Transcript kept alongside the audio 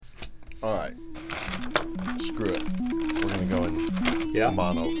All right. Screw it. We're going to go in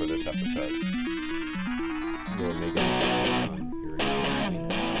mono for this episode. Will it make any difference on your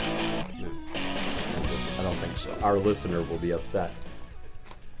I don't think so. Our listener will be upset.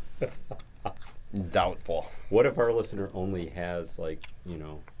 Doubtful. What if our listener only has,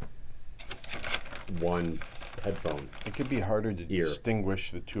 one headphone? It could be harder to distinguish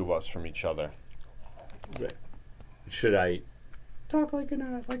the two of us from each other. Should I talk like a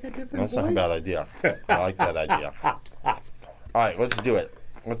different That's voice? not a bad idea. I like that idea. All right, let's do it.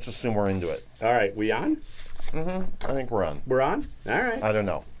 Let's assume we're into it. All right, we on? I think we're on. We're on? All right. I don't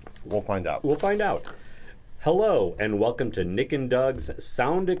know. We'll find out. We'll find out. Hello, and welcome to Nick and Doug's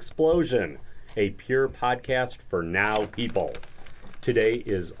Sound Explosion, a pure podcast for now people. Today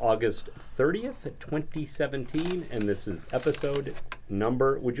is August 30th, 2017, and this is episode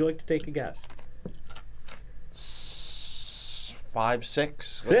number, would you like to take a guess? 5, 6?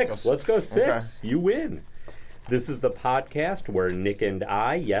 Six. Let's go 6. Okay. You win. This is the podcast where Nick and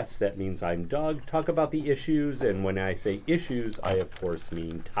I, yes, that means I'm Doug, talk about the issues, and when I say issues, I of course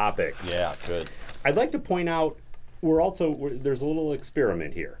mean topics. Yeah, good. I'd like to point out, there's a little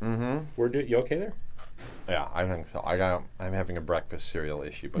experiment here. Mm-hmm. You okay there? Yeah, I think so. I'm having a breakfast cereal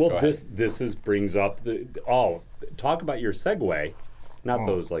issue, but Well, go ahead. this brings up talk about your Segway, not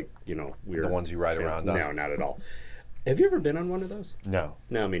those weird. The ones you ride around on? No, not at all. Have you ever been on one of those? No.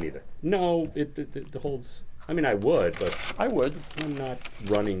 No, me neither. No, it holds. I mean, I would, but I would. I'm not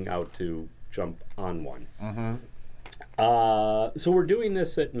running out to jump on one. Mm-hmm. So we're doing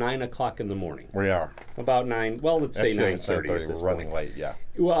this at 9 o'clock in the morning. We are. About 9. Well, let's say 9:30. We're running late. Yeah.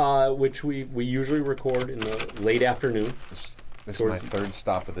 Which we usually record in the late afternoon. This is my third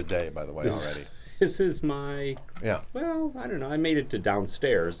stop of the day, by the way, already. This is my. Yeah. Well, I don't know. I made it to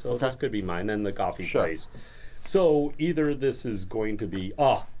downstairs, so this could be mine. Then the coffee place. So either this is going to be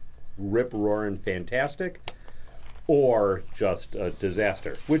rip-roaring fantastic, or just a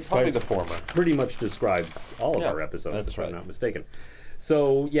disaster. Which probably the former. Pretty much describes all of our episodes, if I'm not mistaken.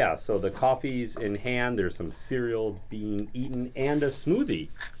 So so the coffee's in hand. There's some cereal being eaten and a smoothie.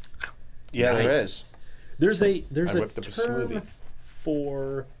 Yeah, nice. There is. There's I a whipped up a term smoothie.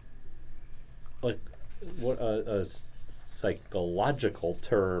 for a psychological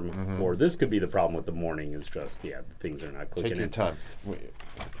term for this could be the problem with the morning is just things are not clicking. Take your time.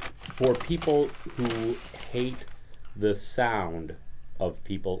 For people who hate the sound of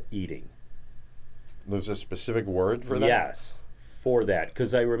people eating. There's a specific word for that? Yes, for that.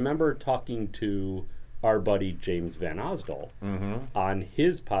 Because I remember talking to our buddy James Van Osdol on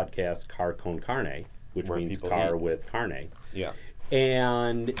his podcast, Car Con Carne, which Where means people car eat. with carne. Yeah.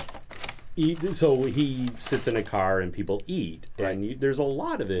 And so he sits in a car and people eat. Right. And there's a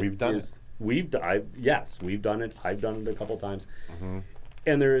lot of it. We've done it. We've done it. I've done it a couple times.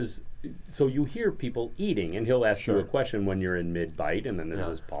 And so you hear people eating, and he'll ask you a question when you're in mid-bite, and then there's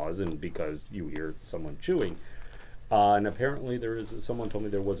this pause, and because you hear someone chewing. And apparently someone told me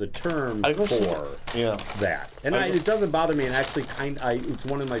there was a term for that. And it doesn't bother me, and actually it's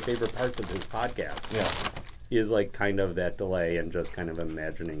one of my favorite parts of his podcast. Yeah. Is kind of that delay and just kind of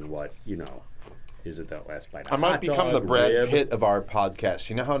imagining what, is it that last bite? I might become the Brad Pitt of our podcast.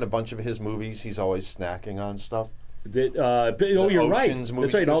 You know how in a bunch of his movies he's always snacking on stuff? You're right. Movies.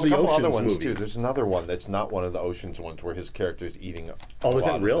 That's right, There's all the a couple Oceans other ones, movies. too. There's another one that's not one of the Oceans ones where his character is eating all the lot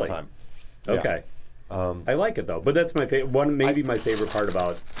time. of Really? the time. Okay. I like it, though. But that's my favorite. My favorite part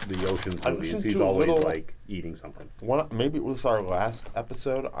about the Oceans movies is he's always, eating something. Maybe it was our last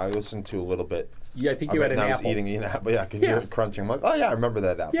episode. I listened to a little bit. Yeah, I think you had an apple. I was eating an apple. Yeah, I could hear it crunching. I'm like, oh, yeah, I remember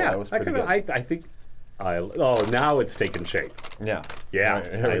that apple. Yeah, that was pretty good. I think... now it's taken shape. Yeah. Yeah, Right,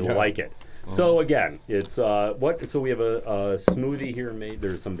 here we go. I like it. So again, it's So we have a smoothie here made.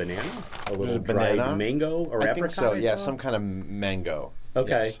 There's some banana, a little dried mango or apricot. I think so. Yeah, some kind of mango.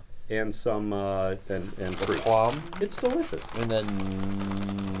 Okay, yes. and some and fruit. Plum. It's delicious. And then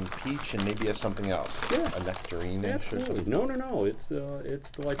peach and maybe something else. Yeah. A nectarine. Absolutely. No. It's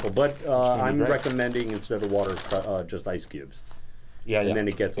delightful. But I'm recommending instead of water, just ice cubes. Yeah, and then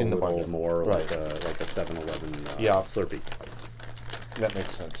it gets a little bucket. more right. like a 7-Eleven Slurpee. That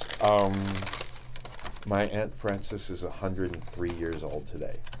makes sense. My Aunt Frances is 103 years old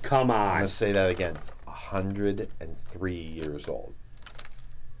today. Come on. I'm going to say that again. 103 years old.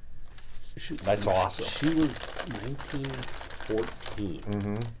 That's awesome. She was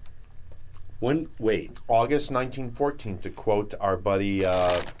 1914. Wait. August 1914, to quote our buddy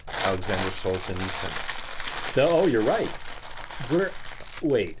Alexander Solzhenitsyn. You're right.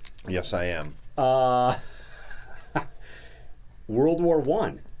 Wait. Yes, I am. World War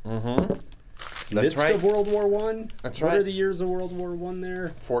I. That's midst right. of World War One. That's What right. are the years of World War One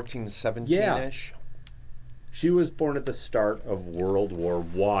there? 1417-ish. She was born at the start of World War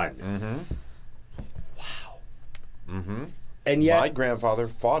One. Mm-hmm. Wow. Mm-hmm. And yet, My grandfather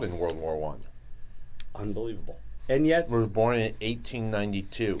fought in World War One. unbelievable. And yet, We were born in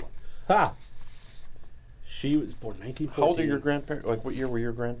 1892. she was born 1914. How old are your grandparents? Like, what year were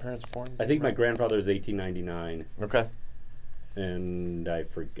your grandparents born? I think my grandfather's 1899. Okay. And I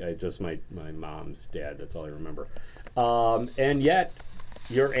forget just my mom's dad. That's all I remember. And yet,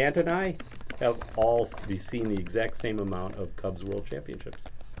 your aunt and I have all seen the exact same amount of Cubs World Championships.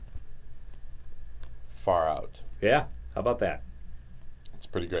 Far out. Yeah, how about that? It's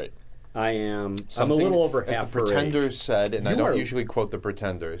pretty great. I'm a little over as half the her age. Pretenders said, and I You don't are- usually quote the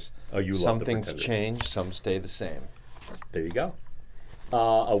Pretenders. Oh, you love Some the things Pretenders. change, some stay the same. There you go.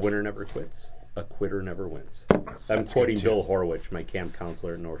 A winner never quits. A quitter never wins. I'm That's quoting good, too. Bill Horwich, my camp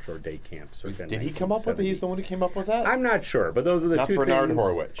counselor at North Shore Day Camp. circa Did he come up with it? He's the 1970. one who came up with that? I'm not sure, but those are the Not two Bernard things.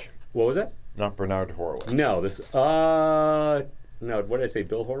 Horwich. What was it? Not Bernard Horwich. No, no, what did I say?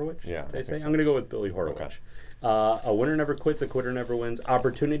 Bill Horwich? Yeah, Did I I say? think so. I'm going to go with Billy Horwich. Okay. A winner never quits, a quitter never wins.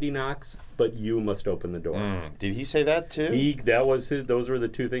 Opportunity knocks, but you must open the door. Did he say that too? Those were the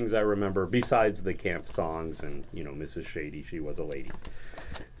two things I remember, besides the camp songs and, Mrs. Shady, she was a lady.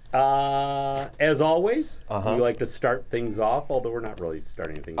 As always, we like to start things off, although we're not really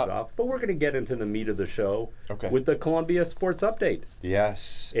starting things off, but we're going to get into the meat of the show with the Columbia Sports Update.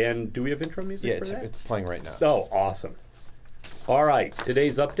 Yes. And do we have intro music Yeah, for that? it's playing right now. Oh, awesome. All right,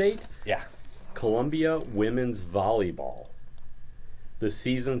 today's update, Yeah. Columbia Women's Volleyball. The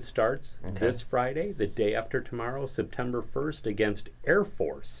season starts this Friday, the day after tomorrow, September 1st, against Air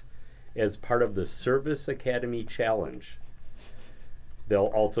Force as part of the Service Academy Challenge.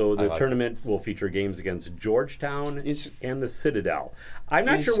 The tournament will feature games against Georgetown and the Citadel. I'm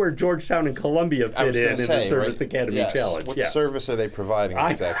not sure where Georgetown and Columbia fit in the Service Academy Challenge. What service are they providing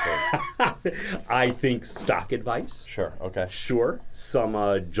exactly? I think stock advice. Sure, okay. Sure. Some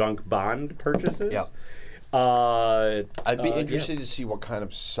junk bond purchases. Yeah. I'd be interested to see what kind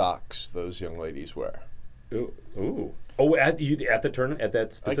of socks those young ladies wear. Ooh. Oh, at the tournament, at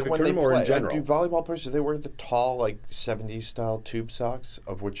that specific Like when tournament, they or play, in general? do volleyball players, do they wear the tall, 70s style tube socks,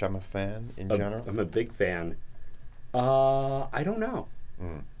 of which I'm a fan in general? I'm a big fan. I don't know.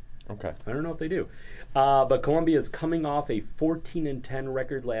 Okay. I don't know if they do. But Columbia is coming off a 14-10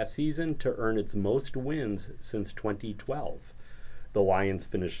 record last season to earn its most wins since 2012. The Lions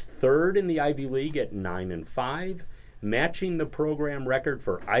finished third in the Ivy League at 9-5, matching the program record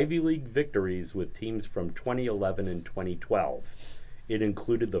for Ivy League victories with teams from 2011 and 2012. It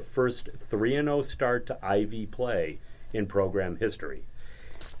included the first 3-0 start to Ivy play in program history.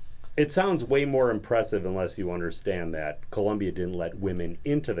 It sounds way more impressive unless you understand that Columbia didn't let women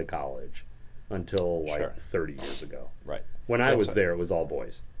into the college until 30 years ago. Right. When I was there, it was all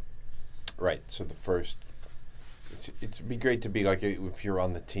boys. Right. So the first... It'd be great to be if you're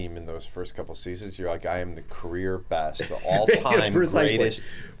on the team in those first couple seasons, you're like, I am the career best, the all-time greatest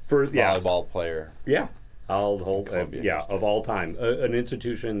volleyball player. Yeah. I'll hold, Columbia of all time. An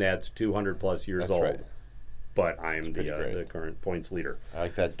institution that's 200 plus years That's old. right. But I'm the current points leader. I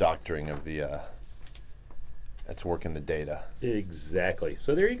like that doctoring of the, that's working the data. Exactly.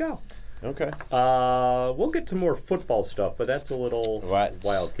 So there you go. Okay. We'll get to more football stuff, but that's a little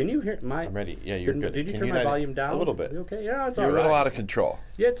wild. Can you hear my? I'm ready. Yeah, you're good. Did you Can turn my volume down? A little bit. Okay, yeah, it's you're all right. a little out of control.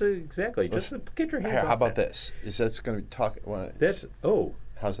 Yeah, it's exactly. Just get your hands off How about that. this? Is that's going to talk? That's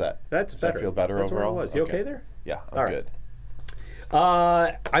How's that? That's Does better. that feel better That's overall? Where it was. You okay there? Yeah, I'm All right.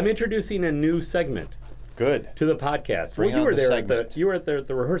 good. I'm introducing a new segment Good. to the podcast. Bring you on were the there segment. you were at the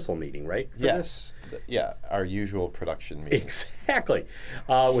rehearsal meeting, right? for this? Yeah, our usual production meeting. Exactly.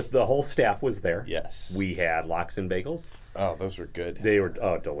 With the whole staff was there. Yes. We had lox and bagels. Oh, those were good. They were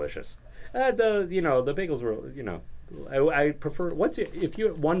delicious. The bagels were I prefer if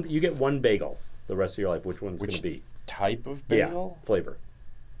you get one bagel the rest of your life, which one's going to be? Type of bagel? Yeah, flavor.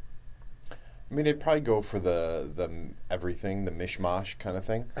 I mean, they'd probably go for the everything, the mishmash kind of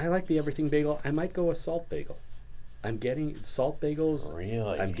thing. I like the everything bagel. I might go a salt bagel. I'm getting salt bagels.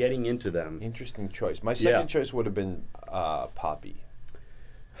 Really? I'm getting into them. Interesting choice. My second choice would have been Poppy.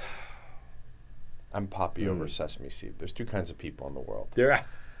 I'm Poppy over Sesame Seed. There's two kinds of people in the world.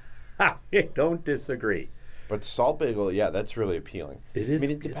 I don't disagree. But salt bagel, yeah, that's really appealing. It is. I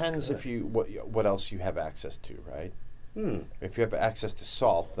mean, it depends if you what else you have access to, right? Hmm. If you have access to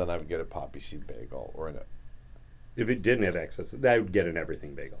salt, then I would get a poppy seed bagel or If it didn't have access, I would get an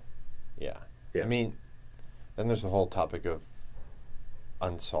everything bagel. Yeah. Yeah. I mean, then there's the whole topic of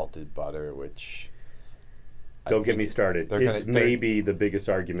unsalted butter, which Don't get me started. It's maybe the biggest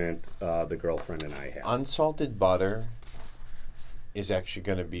argument the girlfriend and I have. Unsalted butter is actually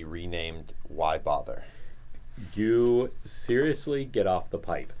going to be renamed Why Bother? You seriously get off the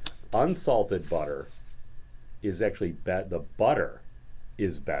pipe. Unsalted butter is actually the butter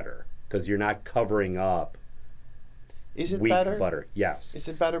is better because you're not covering up. Is it weak better? Butter, yes. Is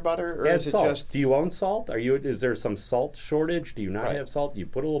it better butter, or Add is it salt. just? Do you own salt? Is there some salt shortage? Do you not Right. have salt? You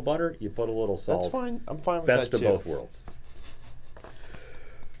put a little butter. You put a little salt. That's fine. I'm fine with Best that too. of both worlds.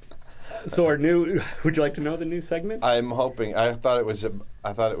 So our new. Would you like to know the new segment? I'm hoping. I thought it was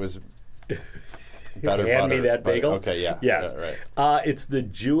better Hand butter. me that bagel. Okay, yeah. Yes. Yeah, right. It's the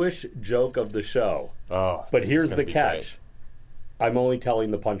Jewish joke of the show. Oh, but this here's is the gonna be catch. great. I'm only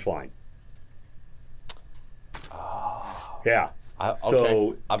telling the punchline. Oh. Yeah.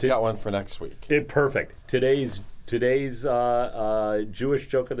 Okay. I've got one for next week. Perfect. Today's Jewish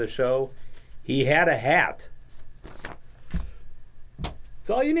joke of the show. He had a hat. That's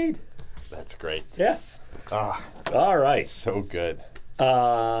all you need. That's great. Yeah. Ah, all right. So good.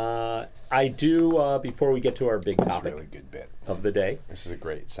 I do, before we get to our big That's topic a really good bit of the day. This is a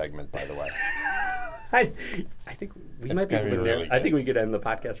great segment, by the way. I think we might be able to really I think we could end the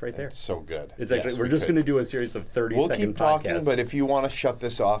podcast right there. It's so good. It's actually, we're just going to do a series of 30-second We'll keep talking, podcasts. but if you want to shut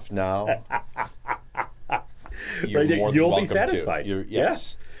this off now, you'll be satisfied.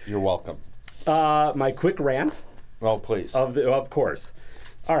 Yes, you're welcome. My quick rant. Well, please. Of course.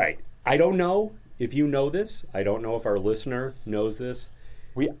 All right. I don't know if you know this. I don't know if our listener knows this.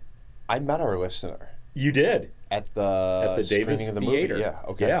 I met our listener. You did at the Davis screening of the Theater. movie. Yeah.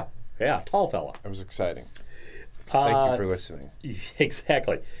 Okay. Yeah. Tall fella. It was exciting. Thank you for listening.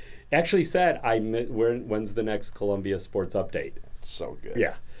 Exactly. Actually said, when's the next Columbia Sports Update? So good.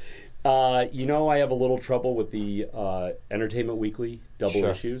 Yeah. I have a little trouble with the Entertainment Weekly double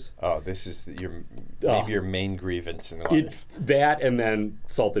issues. Oh, this is your main grievance in life. That and then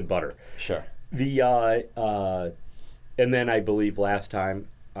salted butter. Sure. And then I believe last time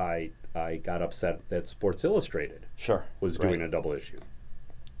I got upset that Sports Illustrated was doing a double issue.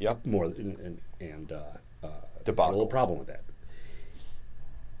 Yep. More and debacle. A little problem with that.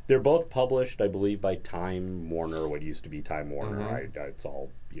 They're both published, I believe, by Time Warner, what used to be Time Warner. Mm-hmm. It's all,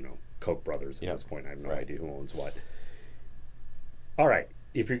 Koch brothers at this point. I have no idea who owns what. All right.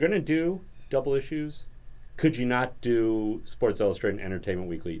 If you're going to do double issues, could you not do Sports Illustrated and Entertainment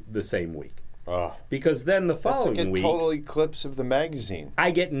Weekly the same week? Because then the following week... That's like a total eclipse of the magazine.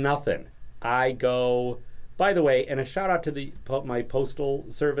 I get nothing. I go... By the way, and a shout out to my postal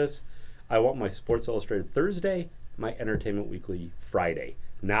service, I want my Sports Illustrated Thursday, my Entertainment Weekly Friday.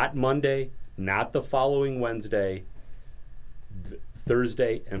 Not Monday, not the following Wednesday,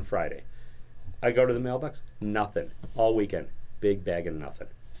 Thursday and Friday. I go to the mailbox, nothing. All weekend. Big bag of nothing.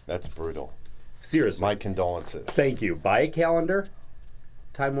 That's brutal. Seriously. My condolences. Thank you. Buy a calendar.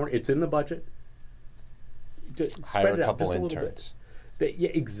 Time Warner. It's in the budget. Hire a couple interns. Yeah,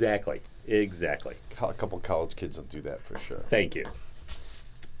 exactly. Exactly. A couple college kids will do that for sure. Thank you.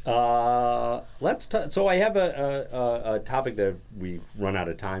 Let's. So I have a topic that we've run out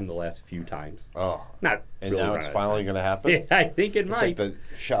of time the last few times. Oh, not. And really now it's finally going to happen. Yeah, I think it might. It's like the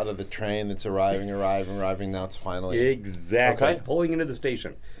shot of the train that's arriving. Now it's finally exactly pulling into the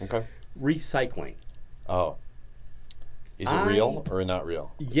station. Okay. Recycling. Oh. Is it real or not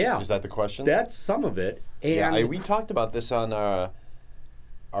real? Yeah. Is that the question? That's some of it. And we talked about this on our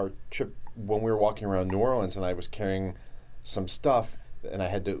trip when we were walking around New Orleans, and I was carrying some stuff, and I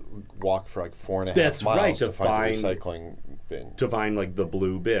had to walk for like 4.5 miles to find the recycling bin. To find like the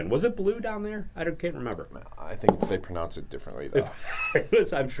blue bin. Was it blue down there? I can't remember. I think they pronounce it differently though.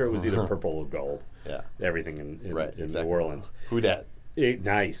 I'm sure it was either purple or gold. Yeah. Everything in New Orleans. Who dat?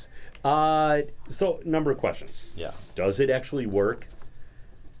 Nice. So, number of questions. Yeah. Does it actually work?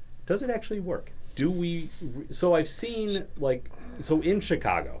 Do we... So, I've seen, in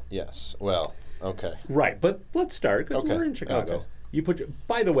Chicago. Yes. Well, okay. Right. But let's start, because we're in Chicago. Okay.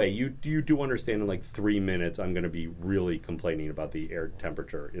 By the way, you do understand in 3 minutes I'm going to be really complaining about the air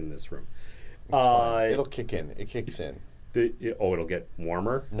temperature in this room. It's fine. It'll kick in. It kicks in. It'll get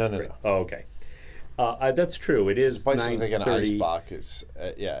warmer? No. Oh, okay. That's true. It is spices like an ice box.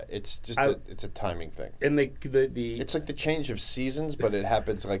 It's just it's a timing thing. And it's like the change of seasons, but it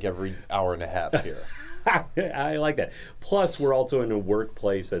happens like every hour and a half here. I like that. Plus, we're also in a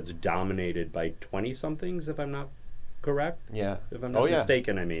workplace that's dominated by 20-somethings, if I'm not correct. Yeah. If I'm not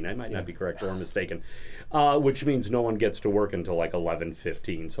mistaken, I mean. I might not be correct or mistaken. Which means no one gets to work until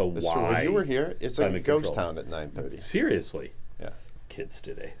 11:15. So that's why? True. When you were here, it's like a ghost town at 9:30. Seriously. Yeah. Kids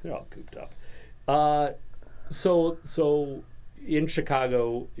today, they're all cooped up. So in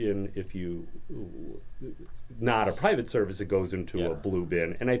Chicago, if you not a private service, it goes into a blue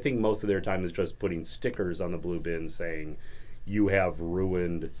bin, and I think most of their time is just putting stickers on the blue bin saying you have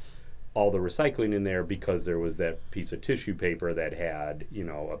ruined all the recycling in there because there was that piece of tissue paper that had,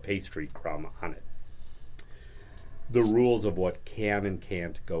 a pastry crumb on it. The rules of what can and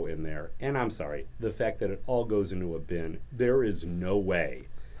can't go in there, and I'm sorry, the fact that it all goes into a bin, there is no way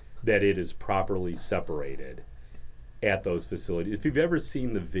that it is properly separated at those facilities. If you've ever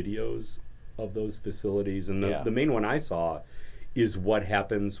seen the videos of those facilities, and the main one I saw is what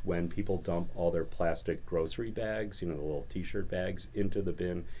happens when people dump all their plastic grocery bags, the little T-shirt bags, into the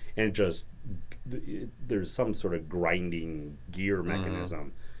bin, and there's some sort of grinding gear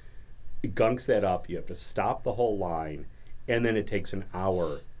mechanism. It gunks that up. You have to stop the whole line, and then it takes an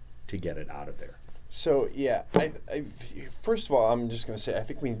hour to get it out of there. So, I first of all, I'm just going to say, I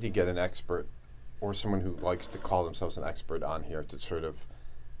think we need to get an expert or someone who likes to call themselves an expert on here to sort of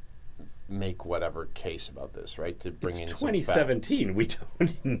make whatever case about this, right? To bring in some facts. 2017. We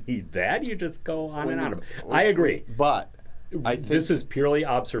don't need that. You just go on and on. I agree. But I think this is purely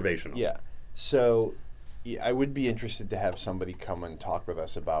observational. Yeah. So I would be interested to have somebody come and talk with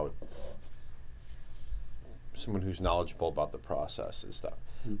us about someone who's knowledgeable about the process and stuff.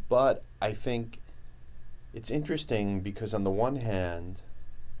 Mm-hmm. But I think it's interesting because on the one hand,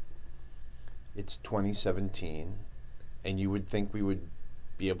 it's 2017, and you would think we would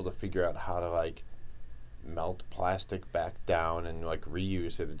be able to figure out how to melt plastic back down and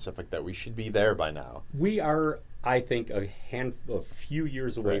reuse it and stuff like that. We should be there by now. We are, I think, a few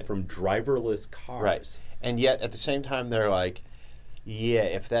years away from driverless cars. Right. And yet at the same time they're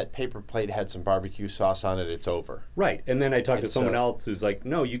if that paper plate had some barbecue sauce on it, it's over. Right. And then I talked to someone else who's like,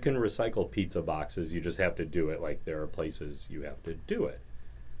 no, you can recycle pizza boxes. You just have to do it. There are places you have to do it.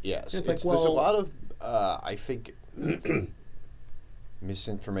 Yes. There's a lot of, I think,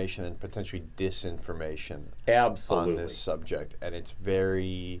 misinformation and potentially disinformation on this subject. And it's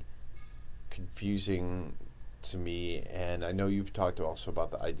very confusing to me. And I know you've talked also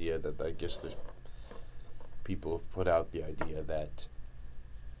about the idea that I guess there's people have put out the idea that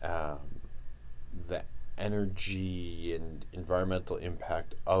the energy and environmental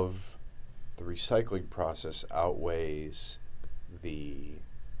impact of the recycling process outweighs the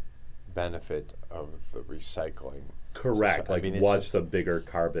benefit of the recycling. Correct. So, what's a bigger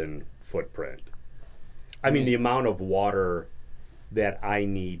carbon footprint? The amount of water that I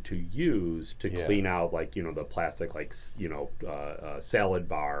need to use to clean out, the plastic, salad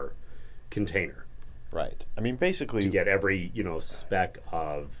bar container. Right. Basically, to get every speck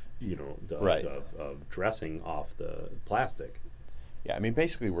of of dressing off the plastic. Yeah.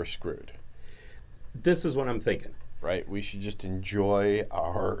 Basically, we're screwed. This is what I'm thinking. Right. We should just enjoy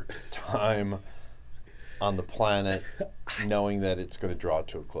our time on the planet, knowing that it's going to draw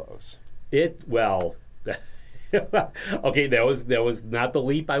to a close. Okay, that was not the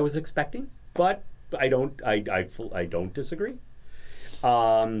leap I was expecting, but I don't disagree.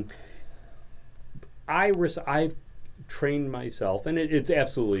 I've trained myself, and it's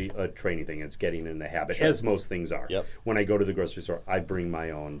absolutely a training thing. It's getting in the habit, as most things are. Yep. When I go to the grocery store, I bring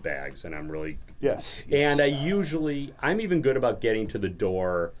my own bags, and I'm really yes. And I'm even good about getting to the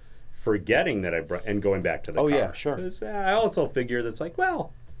door, forgetting that I brought and going back to the car. Oh yeah, sure. Because I also figure that's I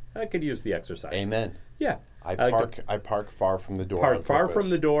could use the exercise. Amen. Yeah. I park far from the door. Park far from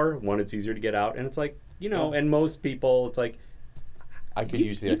the door. One, it's easier to get out, and it's and most people, it's I could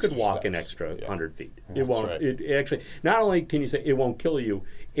use the extra You could walk steps. an extra 100 feet. It won't. Right. It actually, not only can you say it won't kill you,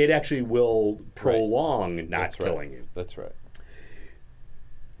 it actually will prolong not killing you. That's right.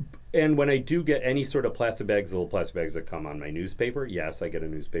 And when I do get any sort of plastic bags, the little plastic bags that come on my newspaper, yes, I get a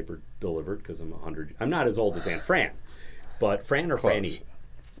newspaper delivered because I'm 100. I'm not as old as Aunt Fran, but Fran or Close. Franny?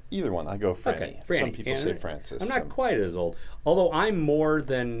 Either one. I go Franny. Okay, Franny. Some people say Francis. I'm not quite as old, although I'm more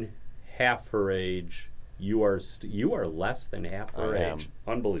than half her age. You are less than half her age.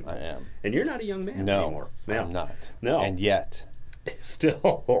 Unbelievable. I am. And you're not a young man anymore. No, I'm not. No. And yet.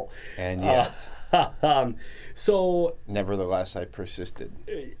 Still. And yet. So. Nevertheless, I persisted.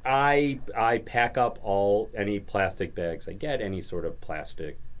 I pack up any plastic bags I get, any sort of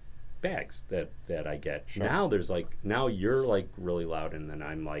plastic bags that I get. Sure. Now you're really loud, and then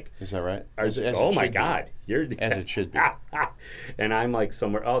I'm like. Is that right? Oh my God. You're as it should be. And I'm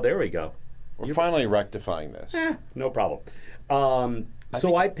somewhere. Oh, there we go. We're finally rectifying this. No problem.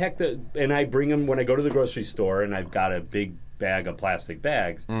 I pack and I bring them when I go to the grocery store, and I've got a big bag of plastic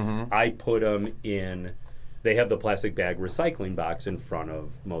bags. Mm-hmm. I put them in. They have the plastic bag recycling box in front of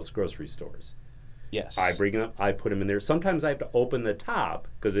most grocery stores. Yes. I bring them. I put them in there. Sometimes I have to open the top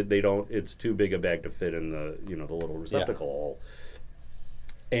because it's too big a bag to fit in the the little receptacle hole.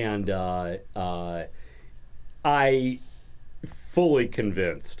 And I fully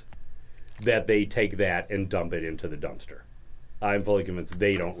convinced that they take that and dump it into the dumpster. I'm fully convinced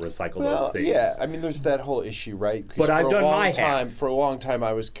they don't recycle those things. Yeah, I mean, there's that whole issue, right? But I've done my half. For a long time,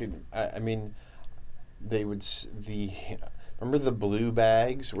 they would remember the blue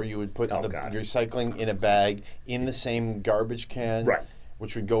bags where you would put recycling in a bag in the same garbage can, right?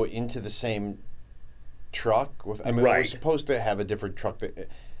 Which would go into the same truck. It was supposed to have a different truck.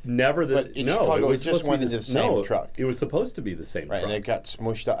 But in Chicago, it just went into the same truck. It was supposed to be the same truck. And it got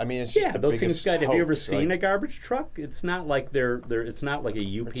smushed up. I mean, it's just the those biggest things. Have you ever hoax, seen a garbage truck? It's not like it's not like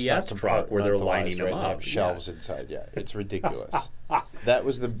a UPS truck where they're lining them up. They have shelves inside. Yeah, it's ridiculous. That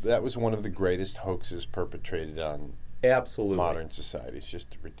was one of the greatest hoaxes perpetrated on modern society. It's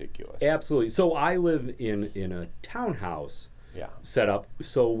just ridiculous. Absolutely. So I live in a townhouse. Set up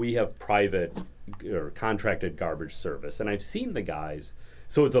so we have private or contracted garbage service, and I've seen the guys.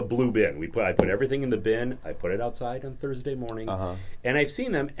 So it's a blue bin. I put everything in the bin. I put it outside on Thursday morning, and I've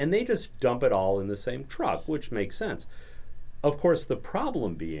seen them, and they just dump it all in the same truck, which makes sense. Of course, the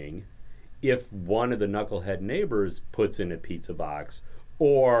problem being, if one of the knucklehead neighbors puts in a pizza box,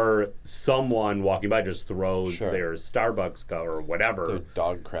 or someone walking by just throws their Starbucks cup or whatever, their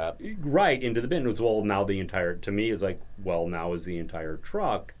dog crap, right into the bin. It's now the entire. To me, is like, well, now is the entire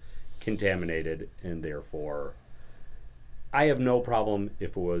truck contaminated, and therefore. I have no problem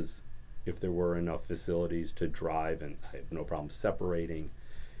if there were enough facilities to drive, and I have no problem separating.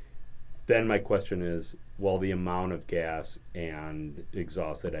 Then my question is, well, the amount of gas and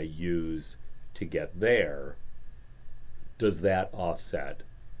exhaust that I use to get there, does that offset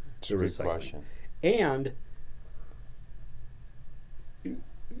the recycling? Good question. And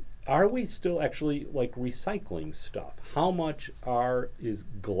are we still actually recycling stuff? How much is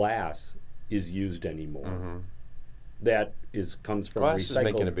glass is used anymore? Mm-hmm. That comes from glass recycled is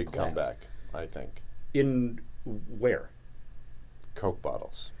making a big glass. comeback, I think. In where? Coke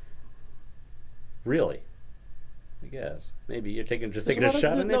bottles. Really? I guess maybe you're taking a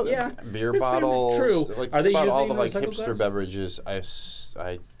shot at it. Yeah, beer bottles. True. Are they using all the hipster glass? Beverages? I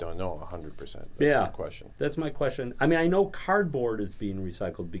don't know 100%. That's my question. That's my question. I mean, I know cardboard is being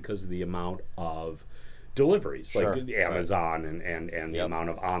recycled because of the amount of deliveries, like Amazon and the amount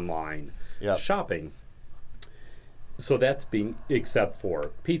of online shopping. So that's being, except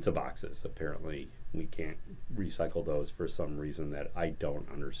for pizza boxes. Apparently, we can't recycle those for some reason that I don't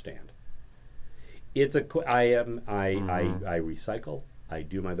understand. I recycle. I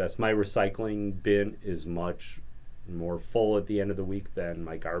do my best. My recycling bin is much more full at the end of the week than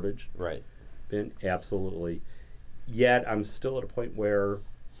my garbage bin. Absolutely. Yet I'm still at a point where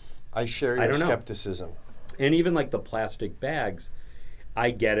I share your skepticism. And even like the plastic bags.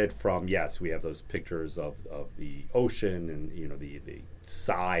 I get it from, yes, we have those pictures of the ocean and, the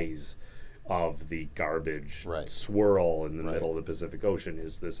size of the garbage swirl in the middle of the Pacific Ocean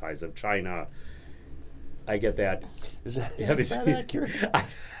is the size of China. I get that. Is that accurate?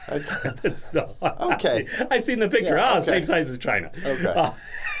 Okay. I've seen the picture. Same size as China. Okay.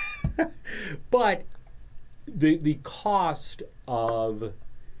 But the cost of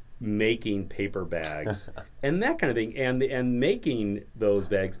making paper bags and that kind of thing, and making those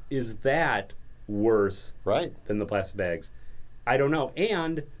bags, is that worse than the plastic bags? I don't know.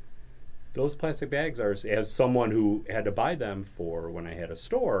 And those plastic bags are, as someone who had to buy them for when I had a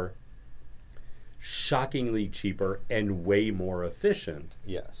store, shockingly cheaper and way more efficient.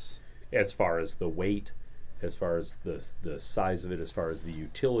 Yes. As far as the weight, as far as the size of it, as far as the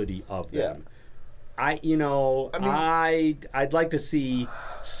utility of them. I'd like to see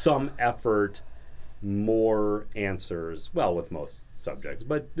some effort, more answers. Well, with most subjects,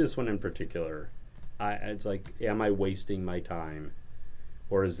 but this one in particular, it's like, am I wasting my time,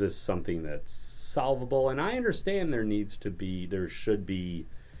 or is this something that's solvable? And I understand there should be.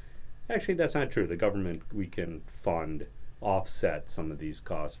 Actually, that's not true. The government, we can offset some of these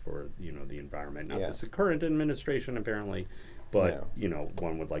costs for the environment. Not this current administration apparently, but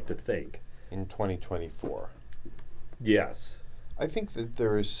one would like to think. In 2024. Yes. I think that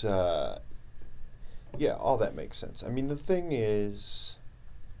there's, all that makes sense. I mean, the thing is,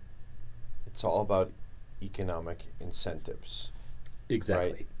 it's all about economic incentives.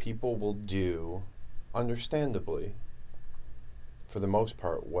 Exactly. Right? People will do, understandably, for the most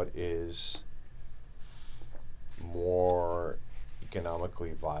part, what is more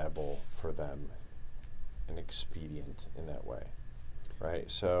economically viable for them and expedient in that way.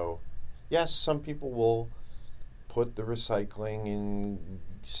 Right? So, yes, some people will put the recycling in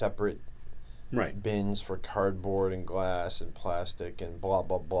separate bins for cardboard and glass and plastic and blah,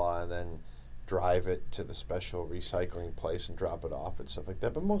 blah, blah, and then drive it to the special recycling place and drop it off and stuff like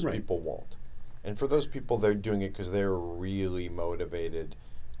that. But most people won't. And for those people, they're doing it because they're really motivated.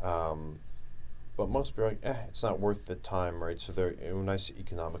 But most people are like, it's not worth the time, right? So when I say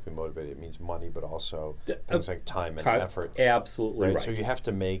economically motivated, it means money, but also things like time and effort. Absolutely right. So you have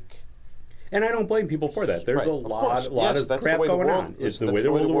to make... And I don't blame people for that. There's a lot of crap going on. It's the way the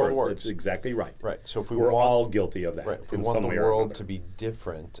world works. It's exactly right. Right. So if we're all guilty of that. Right. If we want the world to be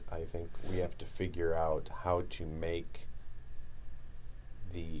different, I think we have to figure out how to make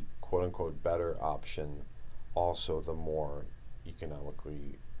the quote-unquote better option also the more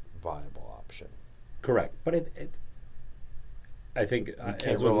economically viable option. Correct. But I think you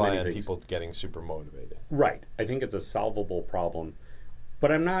can't rely on people getting super motivated. Right. I think it's a solvable problem.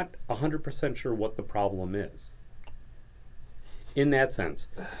 But I'm not 100% sure what the problem is. In that sense.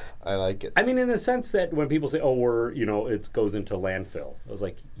 I like it. I mean, in the sense that when people say, it goes into landfill. I was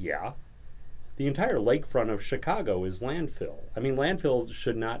like, yeah. The entire lakefront of Chicago is landfill. I mean, landfill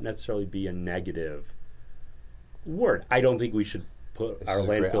should not necessarily be a negative word. I don't think we should put our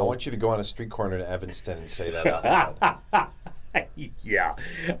landfill... Great. I want you to go on a street corner in Evanston and say that out loud. Yeah,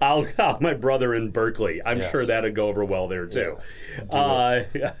 I'll call my brother in Berkeley. I'm sure that'd go over well there too.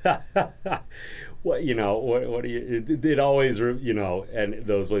 What do you? It always and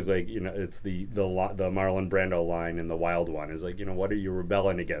those ways it's the Marlon Brando line in The Wild One is like what are you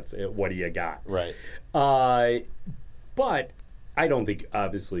rebelling against? What do you got? Right. But I don't think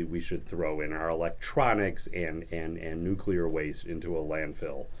obviously we should throw in our electronics and nuclear waste into a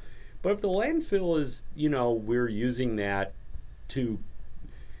landfill. But if the landfill is we're using that and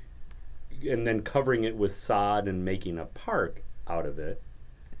then covering it with sod and making a park out of it,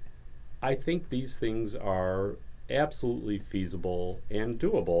 I think these things are absolutely feasible and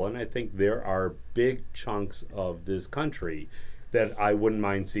doable. And I think there are big chunks of this country that I wouldn't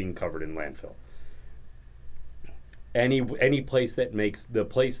mind seeing covered in landfill. Any place that makes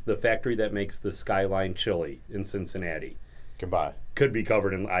the factory that makes the Skyline chili in Cincinnati could be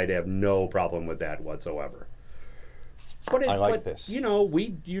covered in. I'd have no problem with that whatsoever. But I like this.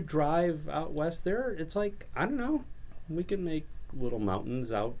 You drive out west there. It's like I don't know. We can make little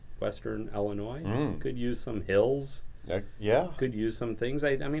mountains out western Illinois. Could use some hills. Could use some things.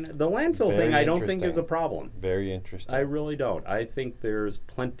 I mean, the landfill thing I don't think is a problem. Very interesting. I really don't. I think there's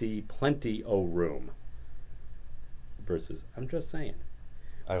plenty of room. Versus, I'm just saying.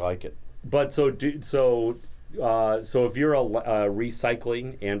 I like it. But so if you're a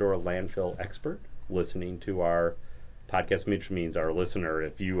recycling and or a landfill expert listening to our podcast, which means our listener,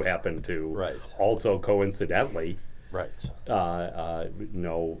 if you happen to also coincidentally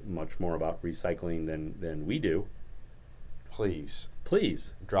know much more about recycling than we do, please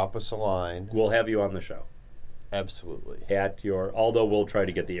drop us a line. We'll have you on the show. Absolutely. Although we'll try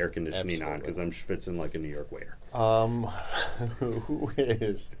to get the air conditioning on because I'm schwitzing like a New York waiter. Who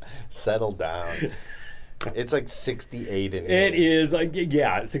is? Settle down. It's like 68 in here. It is,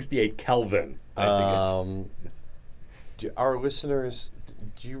 68 Kelvin. I think our listeners,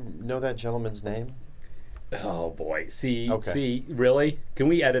 do you know that gentleman's name? Oh boy! See, really? Can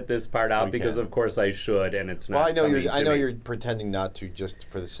we edit this part out? Because of course I should, and it's not. Well, I know you're pretending not to, just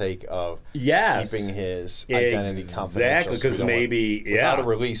for the sake of keeping his identity confidential. Exactly, because without a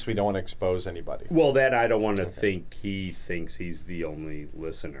release, we don't want to expose anybody. Well, that I don't want to think he thinks he's the only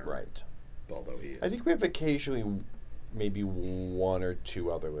listener, right? Although he is. I think we have occasionally maybe one or two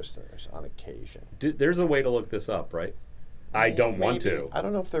other listeners on occasion. There's a way to look this up, right? I don't want to. I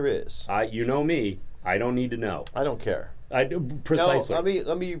don't know if there is. You know me. I don't need to know. I don't care. Precisely. No,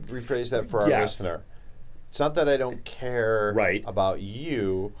 let me rephrase that for our listener. It's not that I don't care about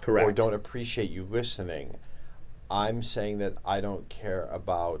you or don't appreciate you listening. I'm saying that I don't care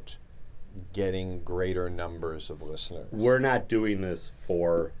about getting greater numbers of listeners. We're not doing this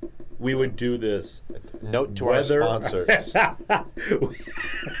for... We would do this... Note to our sponsors.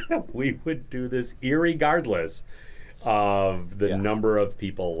 We would do this irregardless of the number of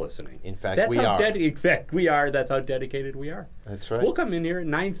people listening. In fact, we are. That's how dedicated we are. That's right. We'll come in here at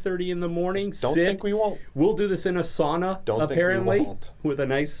 9:30 in the morning. Don't think we won't. We'll do this in a sauna, apparently, think we won't. with a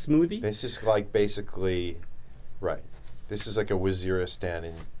nice smoothie. This is like basically, this is like a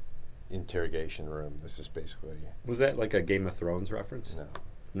Waziristan interrogation room. This is basically... Was that like a Game of Thrones reference?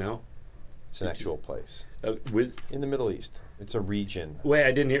 No? It's an actual place. In the Middle East. It's a region. Wait,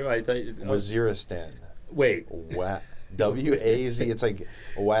 I didn't hear... Waziristan. Wait. W-A-Z. It's like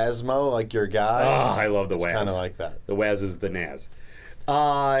Wazmo, like your guy. Oh, I love the Waz. It's kind of like that. The Waz is the Naz.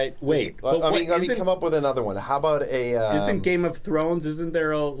 Wait. Let me come up with another one. How about a... isn't Game of Thrones, isn't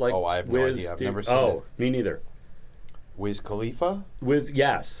there a, like... Oh, I have no idea. I've never seen it. Oh, me neither. Wiz Khalifa?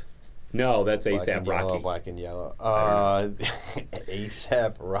 Yes. No, that's A$AP Rocky. Black and Yellow.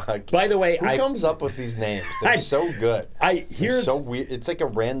 A$AP Rocky. By the way, who comes up with these names? They're so good. They're so weird. It's like a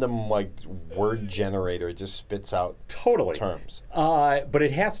random word generator. It just spits out terms. But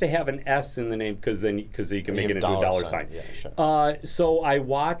it has to have an S in the name because you can make it into a dollar sign. Yeah, sure. So I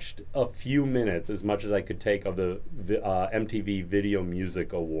watched a few minutes, as much as I could take, of the MTV Video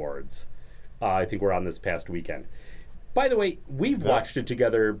Music Awards. I think we're on this past weekend. By the way, we've watched it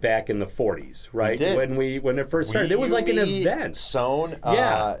together back in the 40s, right? We did. When it first started. It was like an event.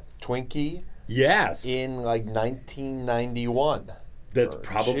 Twinkie. Yes. In 1991. That's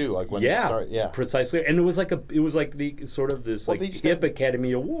probably when it started. Yeah, precisely. And it was like the sort of this hip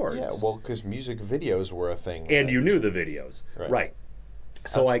Academy Awards. Yeah, well, because music videos were a thing. And you knew the videos, right?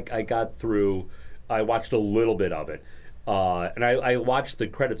 So I got through. I watched a little bit of it, and I watched the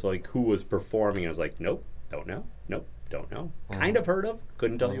credits, like who was performing. I was like, nope, don't know. Nope, don't know. Kind of heard of.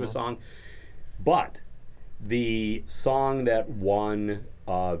 Couldn't tell you a song. But the song that won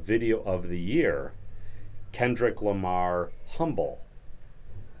Video of the Year, Kendrick Lamar, "Humble."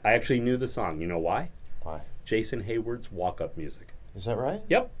 I actually knew the song. You know why? Why? Jason Hayward's walk-up music. Is that right?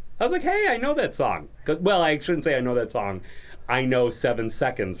 Yep. I was like, hey, I know that song. Well, I shouldn't say I know that song. I know 7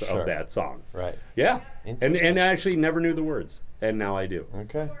 seconds of that song. Right. Yeah. And I actually never knew the words. And now I do.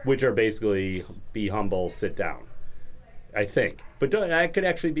 Okay. Which are basically, be humble, sit down. I think. But I could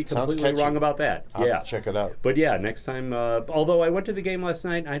actually be completely wrong about that. I'll have to check it out. But yeah, next time, although I went to the game last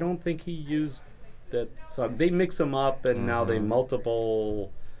night, I don't think he used that song. They mix them up, and now they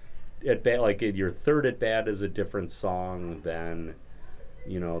multiple at bat. Like your third at bat is a different song than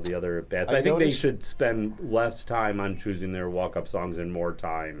the other at bats. I think they should spend less time on choosing their walk-up songs and more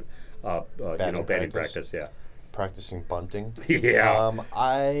time, batting practice. Yeah. Practicing bunting. Yeah.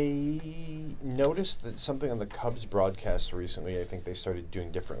 I noticed that something on the Cubs broadcast recently, I think they started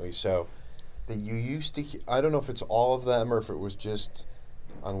doing differently. So that you used to, I don't know if it's all of them or if it was just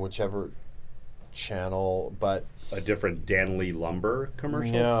on whichever channel, but a different Danley Lumber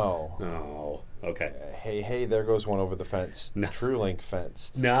commercial? No. Oh, okay. Hey, there goes one over the fence. No. TrueLink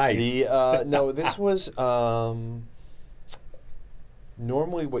fence. Nice. No, this was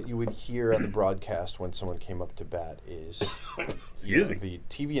normally what you would hear on the broadcast when someone came up to bat is the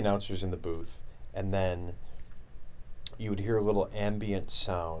TV announcers in the booth, and then you would hear a little ambient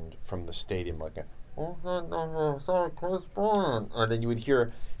sound from the stadium, like Chris Bryant, and then you could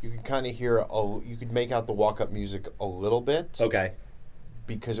kind of hear, you could make out the walk-up music a little bit. Okay.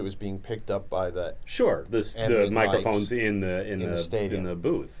 Because it was being picked up by the the microphones in the stadium, in the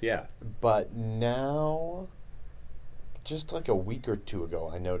booth, yeah. But now, just like a week or two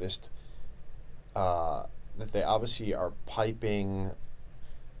ago, I noticed that they obviously are piping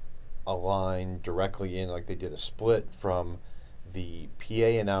a line directly in, like they did a split from the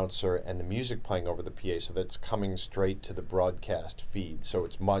PA announcer and the music playing over the PA, so that's coming straight to the broadcast feed. So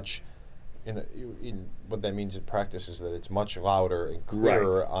it's much, in what that means in practice is that it's much louder and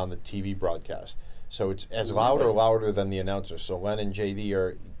clearer on the TV broadcast. So it's as louder than the announcer. So Len and JD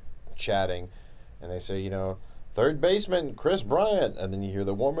are chatting, and they say, third baseman Chris Bryant, and then you hear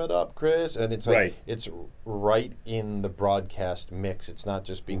the warm it up, Chris, and it's like it's right in the broadcast mix. It's not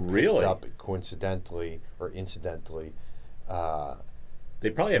just being picked up coincidentally or incidentally. They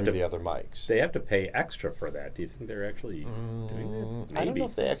probably have to the other mics. They have to pay extra for that. Do you think they're actually doing that? I don't know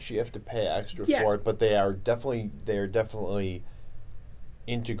if they actually have to pay extra for it, but they are definitely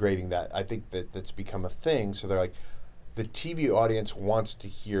integrating that. I think that's become a thing. So they're like, the TV audience wants to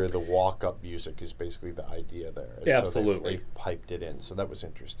hear the walk-up music is basically the idea there. Yeah, so absolutely. They've piped it in. So that was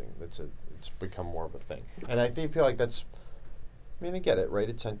interesting. It's become more of a thing. And I feel like that's, I mean, I get it, right?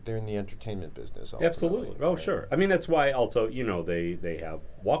 They're in the entertainment business. Absolutely. Oh, right? Sure. I mean, that's why also, they have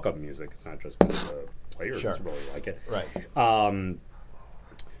walk-up music. It's not just because the players really like it. Right.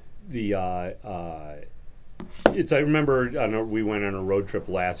 I remember we went on a road trip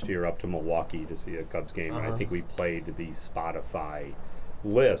last year up to Milwaukee to see a Cubs game, and I think we played the Spotify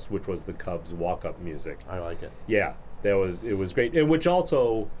list, which was the Cubs walk-up music. I like it. Yeah, it was great, and which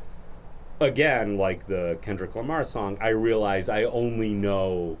also, again, like the Kendrick Lamar song, I realize I only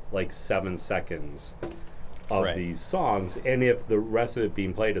know like 7 seconds of these songs, and if the rest of it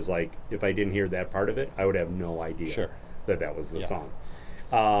being played is like, if I didn't hear that part of it, I would have no idea that was the song.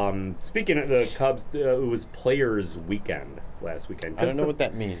 Speaking of the Cubs, it was Players Weekend last weekend. I don't know what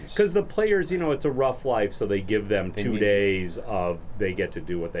that means. Because the players, it's a rough life, so they give them 2 days of they get to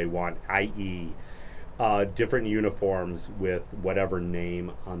do what they want, i.e., different uniforms with whatever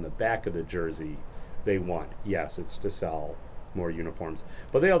name on the back of the jersey they want. Yes, it's to sell more uniforms,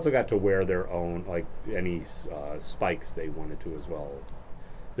 but they also got to wear their own, like any spikes they wanted to as well,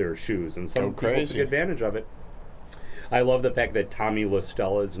 their shoes, and some people took advantage of it. I love the fact that Tommy La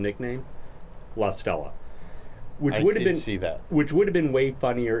Stella's nickname, La Stella, which would have been way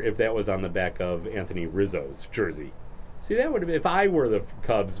funnier if that was on the back of Anthony Rizzo's jersey. See, that would have been, if I were the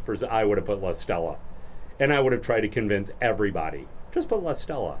Cubs, I would have put La Stella, and I would have tried to convince everybody just put La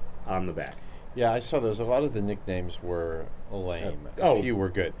Stella on the back. Yeah, I saw those. A lot of the nicknames were lame. A few were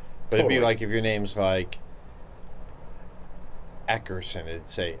good. But totally. It'd be like if your name's like Eckerson, it'd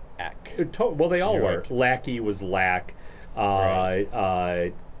say Eck. Well, they all were. Like, Lackey was Lack.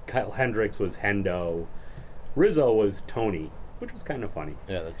 Kyle Hendricks was Hendo. Rizzo was Tony, which was kind of funny.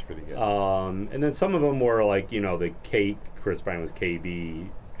 Yeah, that's pretty good. And then some of them were like, the Chris Bryant was KB.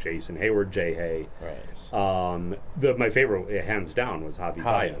 Jason Hayward, Jay Hay. Right. My favorite, hands down, was Javi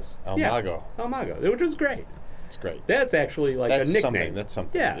Baez. El Mago. El Mago, which was great. It's great. That's actually like a nickname. That's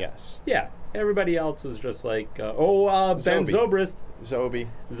something. Yeah. Yes. Yeah. Everybody else was just like, Ben Zobrist.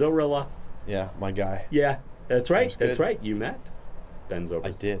 Zorilla. Yeah, my guy. Yeah, that's right. That's right. You met Ben Zobrist.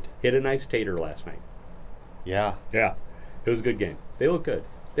 I did. Hit a nice tater last night. Yeah. Yeah. It was a good game. They look good.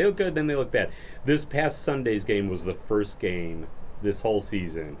 They look good, then they look bad. This past Sunday's game was the first game this whole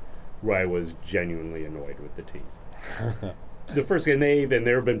season where I was genuinely annoyed with the team. The first game,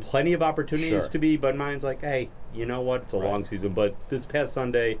 there have been plenty of opportunities to be, but mine's like, hey, you know what? It's a long season. But this past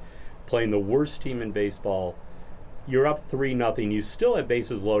Sunday, playing the worst team in baseball, you're up 3-0. You still have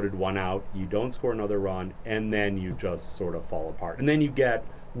bases loaded, 1 out. You don't score another run, and then you just sort of fall apart. And then you get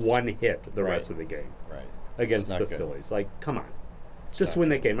 1 hit the rest of the game against the Phillies. Like, come on. Just win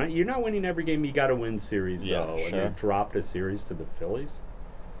that game. Right? You're not winning every game. You got to win series, though. And they dropped a series to the Phillies.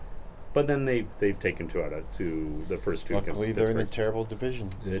 But then they've taken 2 out of 2, the first 2. Luckily, they're in a terrible division.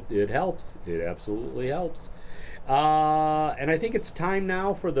 It helps. It absolutely helps. And I think it's time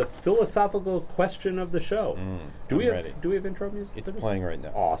now for the philosophical question of the show. Do we have intro music? It's playing right now.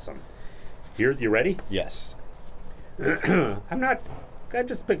 Awesome. You ready? Yes. I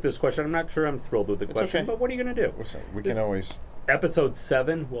just picked this question. I'm not sure I'm thrilled with the question, but what are you going to do? We can always... Episode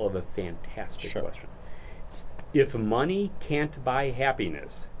 7 will have a fantastic question. If money can't buy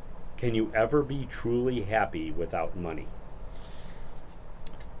happiness, can you ever be truly happy without money?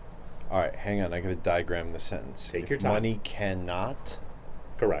 All right, hang on. I got to diagram the sentence. Take your time. Money cannot...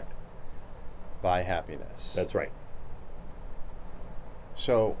 Correct. ...buy happiness. That's right.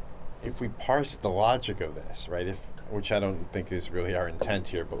 So, if we parse the logic of this, right, which I don't think is really our intent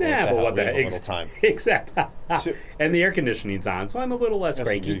here, but we have a little time. Exactly. And the air conditioning's on, so I'm a little less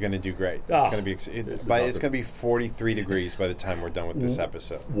cranky. You're going to do great. It's going to be 43 degrees by the time we're done with this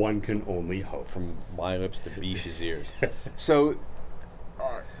episode. One can only hope. From my lips to Beish's ears. So,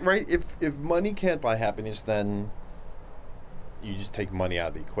 right, if money can't buy happiness, then you just take money out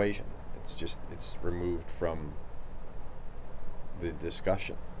of the equation. It's removed from the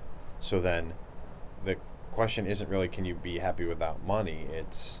discussion. So then the question isn't really can you be happy without money,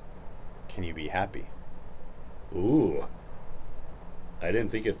 it's can you be happy? Ooh. I didn't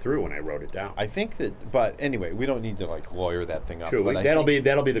think it through when I wrote it down. I think that, but anyway, we don't need to lawyer that thing up. Sure, but that'll be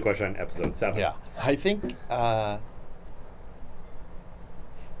the question on episode 7. Yeah. I think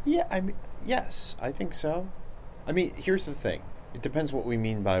yes, I think so. I mean, here's the thing. It depends what we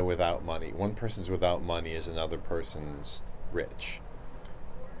mean by without money. One person's without money is another person's rich.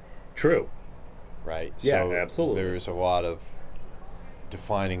 True. Right? Yeah, so absolutely. There's a lot of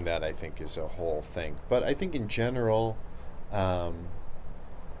defining that, I think, is a whole thing. But I think in general, and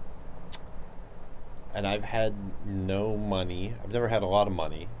I've had no money. I've never had a lot of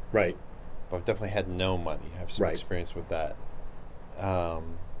money. Right. But I've definitely had no money. I have some experience with that.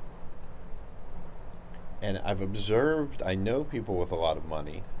 And I've observed, I know people with a lot of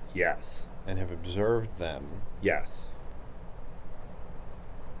money. Yes. And have observed them. Yes.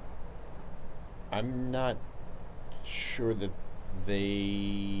 I'm not sure that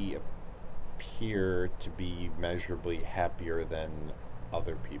they appear to be measurably happier than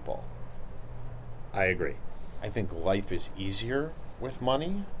other people. I agree. I think life is easier with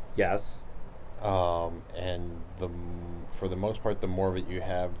money. Yes. And for the most part, the more of it you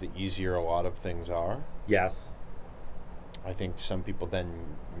have, the easier a lot of things are. Yes. I think some people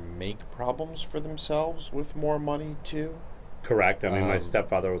then make problems for themselves with more money too. Correct. I mean, my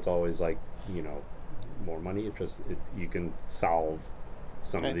stepfather was always like, more money. You can solve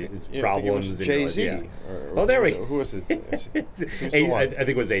some of these problems. Jay-Z. Yeah. Oh, there we go. Who was it? I think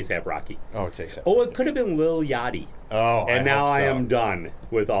it was A$AP Rocky. Oh, it's A$AP. Oh, it could have been Lil Yachty. Oh, and now I am done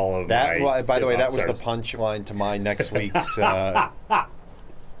with all of that. My well, by the way, that was the punchline to my next week's. Yep.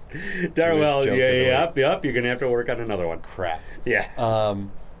 You're gonna have to work on another one. Crap. Yeah.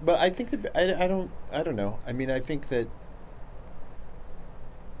 But I think that I don't know. I mean, I think that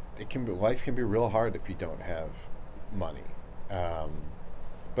life can be real hard if you don't have money.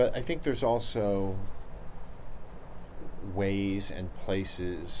 But I think there's also ways and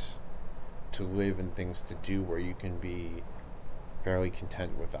places to live and things to do where you can be fairly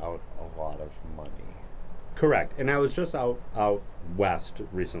content without a lot of money. Correct. And I was just out west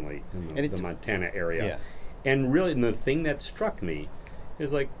recently in the Montana area. Yeah. And really, the thing that struck me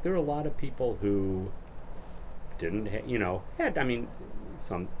is like there are a lot of people who didn't, had, I mean,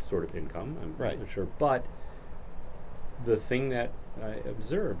 some sort of income, I'm not sure. But the thing that I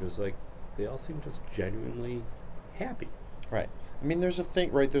observed was like they all seem just genuinely happy. Right. I mean, there's a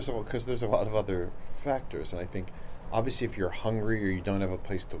thing, right? Because there's a lot of other factors. And I think, obviously, if you're hungry or you don't have a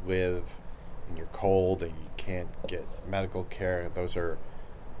place to live and you're cold and you can't get medical care, those are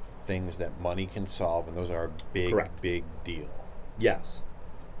things that money can solve, and those are a big deal. Yes.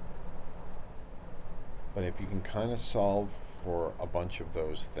 But if you can kind of solve for a bunch of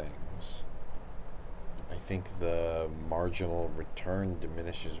those things, I think the marginal return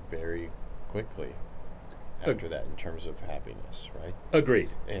diminishes very quickly after that in terms of happiness, right? Agreed.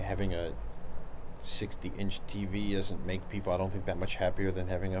 Having a 60-inch TV doesn't make people, I don't think, that much happier than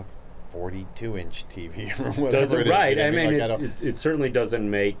having a 42-inch TV or whatever it is. Right. I mean, it certainly doesn't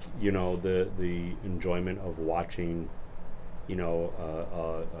make, the enjoyment of watching,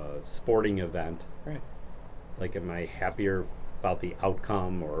 a sporting event. Right. Like, am I happier about the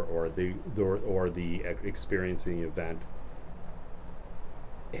outcome or the experiencing the event?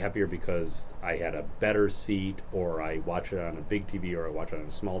 Happier because I had a better seat, or I watch it on a big TV, or I watch it on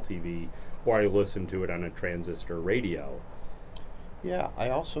a small TV, or I listen to it on a transistor radio. Yeah, I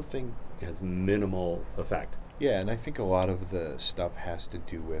also think it has minimal effect. Yeah, and I think a lot of the stuff has to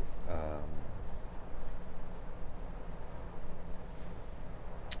do with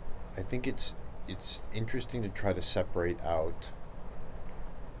I think it's interesting to try to separate out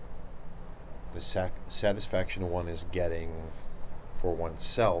the satisfaction one is getting for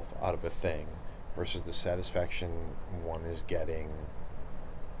oneself out of a thing versus the satisfaction one is getting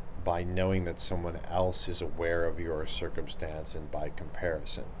by knowing that someone else is aware of your circumstance and by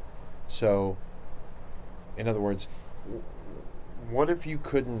comparison. So, in other words, what if you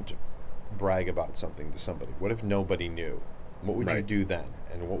couldn't brag about something to somebody? What if nobody knew? What would you do then?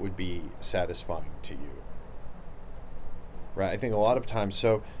 And what would be satisfying to you? Right? I think a lot of times,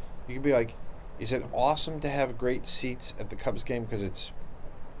 so you could be like, is it awesome to have great seats at the Cubs game because it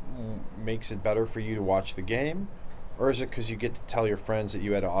makes it better for you to watch the game? Or is it because you get to tell your friends that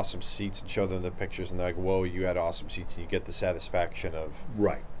you had awesome seats and show them the pictures and they're like, whoa, you had awesome seats, and you get the satisfaction of,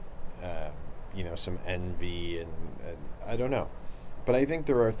 some envy and I don't know. But I think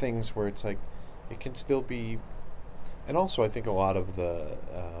there are things where it's like, it can still be, and also I think a lot of the,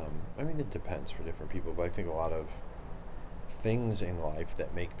 it depends for different people, but I think a lot of things in life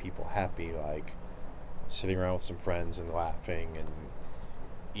that make people happy, like sitting around with some friends and laughing and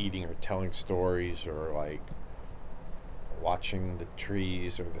eating or telling stories or like watching the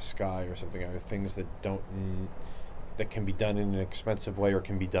trees or the sky or something, are things that that can be done in an expensive way or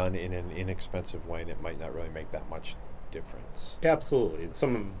can be done in an inexpensive way, and it might not really make that much difference. Absolutely.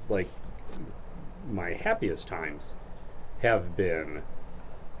 Some of like my happiest times have been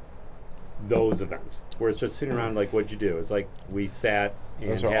those events where it's just sitting around, like, what'd you do? It's like we sat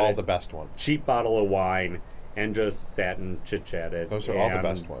and those are all the best ones. Cheap bottle of wine and just sat and chit-chatted. Those are all the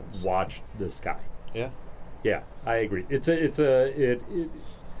best ones. Watched the sky. Yeah, I agree.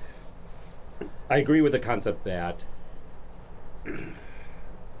 I agree with the concept that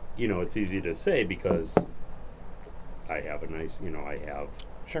it's easy to say because I have a nice,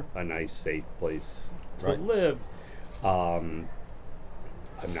 a nice safe place to live. I'm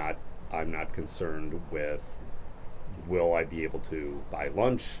not concerned with will I be able to buy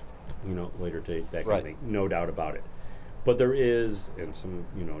lunch, later today, that kind of thing. No doubt about it. But there is, and some,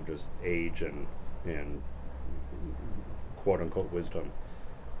 just age and quote unquote wisdom,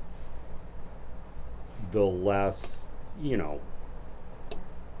 the less,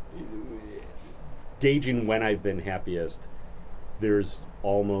 gauging when I've been happiest, there's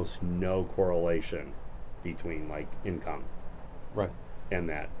almost no correlation between like income and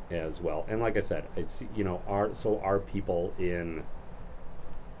that as well. And like I said, I see, are people in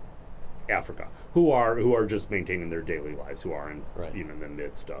Africa, who are just maintaining their daily lives, who aren't right. in the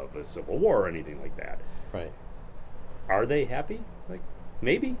midst of a civil war or anything like that. Right. Are they happy? Like,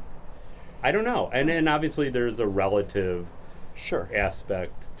 maybe. I don't know. And obviously there's a relative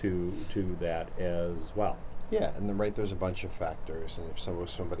aspect to that as well. Yeah, and there's a bunch of factors, and if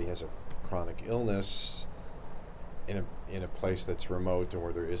somebody has a chronic illness in a place that's remote and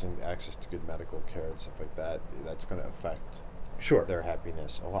where there isn't access to good medical care and stuff like that, that's going to affect their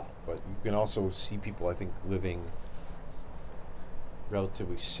happiness a lot. But you can also see people, I think, living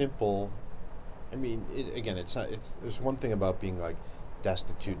relatively simple. I mean, there's one thing about being like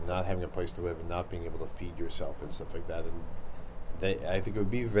destitute and not having a place to live and not being able to feed yourself and stuff like that, and I think it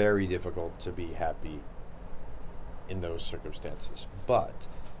would be very difficult to be happy in those circumstances. But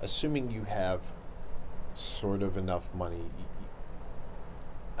assuming you have sort of enough money,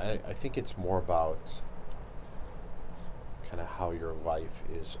 I think it's more about kind of how your life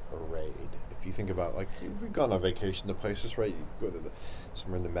is arrayed. If you think about, like, you've gone on vacation to places, right? You go to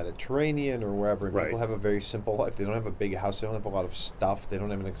somewhere in the Mediterranean or wherever, and people have a very simple life. They don't have a big house. They don't have a lot of stuff. They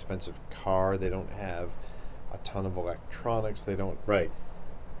don't have an expensive car. They don't have a ton of electronics. They don't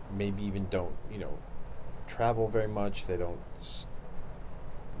maybe even don't travel very much. They don't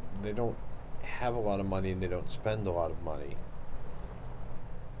have a lot of money, and they don't spend a lot of money.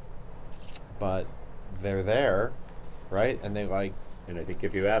 But they're there, right? And they like. And I think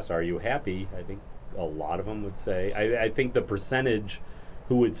if you ask, are you happy? I think a lot of them would say. I think the percentage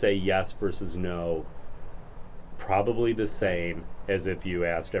who would say yes versus no, probably the same as if you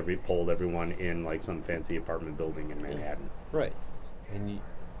polled everyone in like some fancy apartment building in Manhattan. Right, and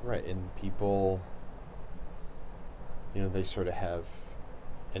people, they sort of have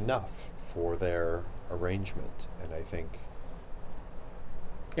enough for their arrangement, and I think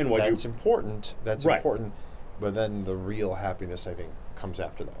that's important. That's important. But then the real happiness, I think, comes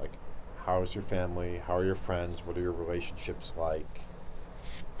after that. Like, how is your family? How are your friends? What are your relationships like?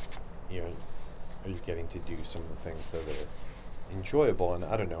 Are you getting to do some of the things that are enjoyable? And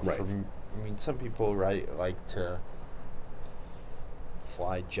I don't know. Right. Some people, like to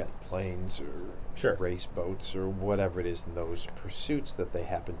fly jet planes or race boats or whatever it is, and those pursuits that they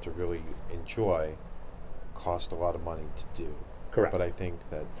happen to really enjoy cost a lot of money to do. Correct. But I think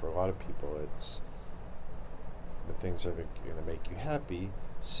that for a lot of people, it's the things that are going to make you happy,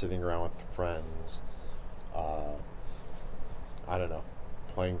 sitting around with friends, I don't know,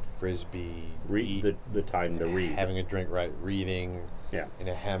 playing Frisbee, the time to read, having a drink, reading, in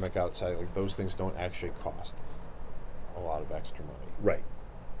a hammock outside. Like, those things don't actually cost a lot of extra money. Right.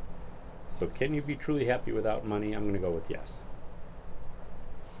 So can you be truly happy without money? I'm going to go with yes.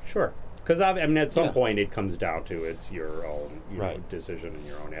 Sure. Because at some point it comes down to it's your own decision and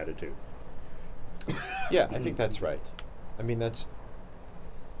your own attitude. Yeah, I think that's right. I mean, it's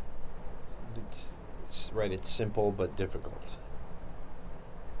right. It's simple but difficult.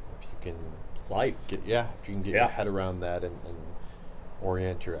 If you can if you can get your head around that and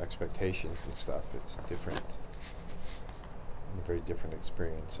orient your expectations and stuff, it's different. A very different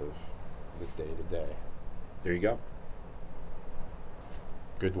experience of the day to day. There you go.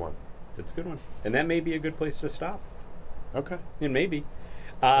 Good one. That's a good one, and that may be a good place to stop. Okay. And maybe.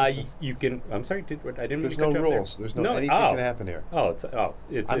 You can. I'm sorry. I didn't. There's no rules. There's no anything can happen here. I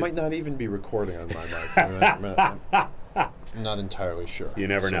might not even be recording on my mic. I'm not entirely sure. You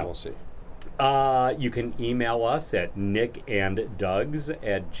never know. We'll see. You can email us at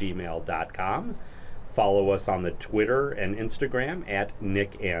nickanddugs@gmail.com. Follow us on the Twitter and Instagram at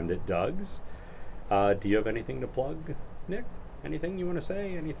nickanddugs. Do you have anything to plug, Nick? Anything you want to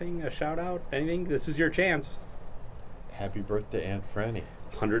say? Anything? A shout out? Anything? This is your chance. Happy birthday, Aunt Franny.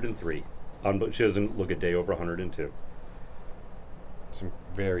 103. She doesn't look a day over 102. It's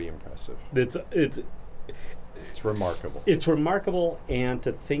very impressive. It's remarkable. It's remarkable, and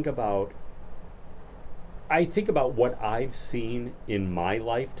to think about. I think about what I've seen in my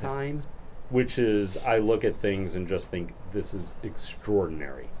lifetime, which is I look at things and just think this is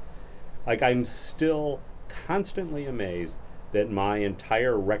extraordinary. Like, I'm still constantly amazed that my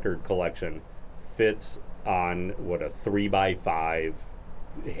entire record collection fits on a 3x5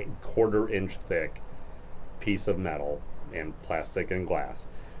 quarter-inch thick piece of metal and plastic and glass,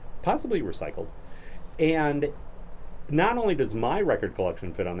 possibly recycled. And not only does my record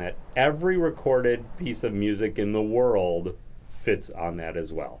collection fit on that, every recorded piece of music in the world fits on that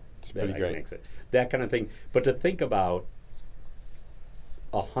as well. It's pretty great. That kind of thing. But to think about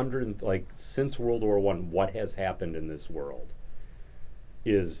 100, since World War I, what has happened in this world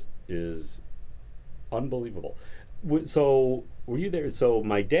is unbelievable. So were you there? So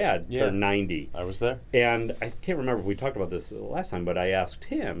my dad turned 90. I was there. And I can't remember if we talked about this last time, but I asked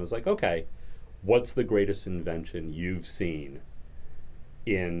him, I was like, okay, what's the greatest invention you've seen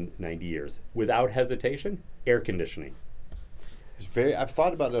in 90 years? Without hesitation, air conditioning. I've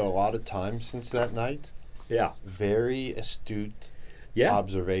thought about it a lot of times since that night. Yeah. Very astute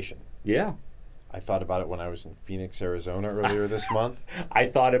observation. Yeah. I thought about it when I was in Phoenix, Arizona earlier this month. I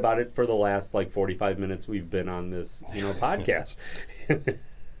thought about it for the last 45 minutes we've been on this, podcast.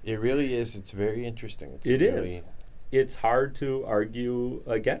 It really is. It's very interesting. It is. It's hard to argue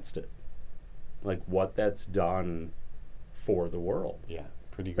against it. Like what that's done for the world. Yeah,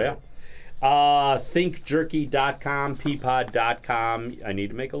 pretty good. Yeah. ThinkJerky.com, peapod.com. I need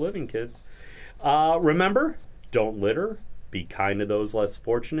to make a living, kids. Remember, don't litter. Be kind to those less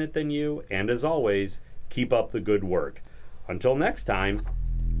fortunate than you. And as always, keep up the good work. Until next time.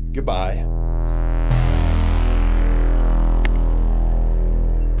 Goodbye.